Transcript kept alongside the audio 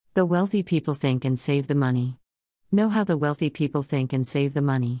The wealthy people think and save the money. Know how the wealthy people think and save the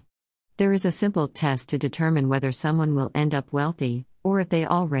money. There is a simple test to determine whether someone will end up wealthy, or if they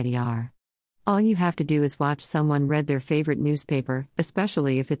already are. All you have to do is watch someone read their favorite newspaper,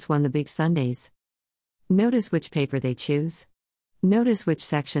 especially if it's one of the big Sundays. Notice which paper they choose. Notice which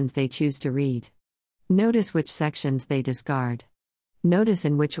sections they choose to read. Notice which sections they discard. Notice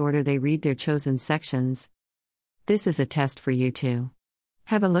in which order they read their chosen sections. This is a test for you too.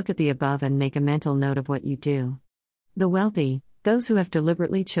 Have a look at the above and make a mental note of what you do. The wealthy, those who have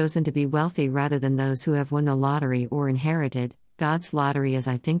deliberately chosen to be wealthy rather than those who have won the lottery or inherited, God's lottery as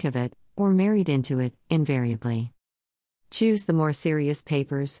I think of it, or married into it, invariably. Choose the more serious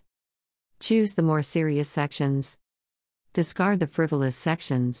papers. Choose the more serious sections. Discard the frivolous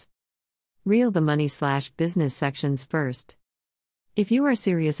sections. Reel the money/business sections first. If you are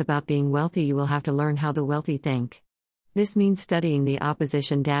serious about being wealthy, you will have to learn how the wealthy think. This means studying the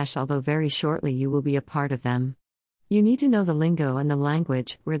opposition - although very shortly you will be a part of them. You need to know the lingo and the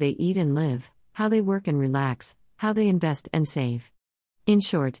language, where they eat and live, how they work and relax, how they invest and save. In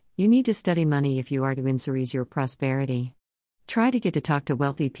short, you need to study money if you are to increase your prosperity. Try to get to talk to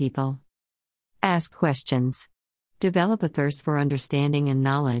wealthy people. Ask questions. Develop a thirst for understanding and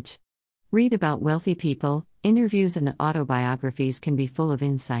knowledge. Read about wealthy people. Interviews and autobiographies can be full of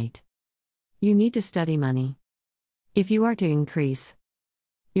insight. You need to study money if you are to increase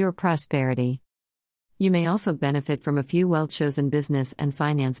your prosperity. You may also benefit from a few well-chosen business and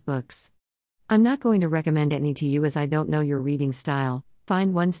finance books. I'm not going to recommend any to you as I don't know your reading style.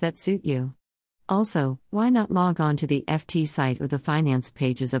 Find ones that suit you. Also, why not log on to the FT site or the finance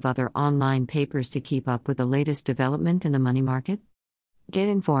pages of other online papers to keep up with the latest development in the money market? Get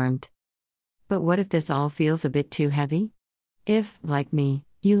informed. But what if this all feels a bit too heavy? If, like me,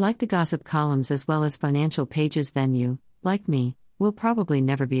 you like the gossip columns as well as financial pages, then you, like me, will probably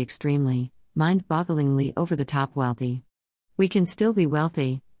never be extremely, mind-bogglingly over-the-top wealthy. We can still be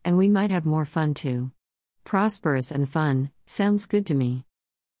wealthy, and we might have more fun too. Prosperous and fun, sounds good to me.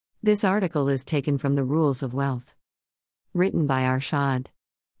 This article is taken from The Rules of Wealth. Written by Arshad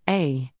A.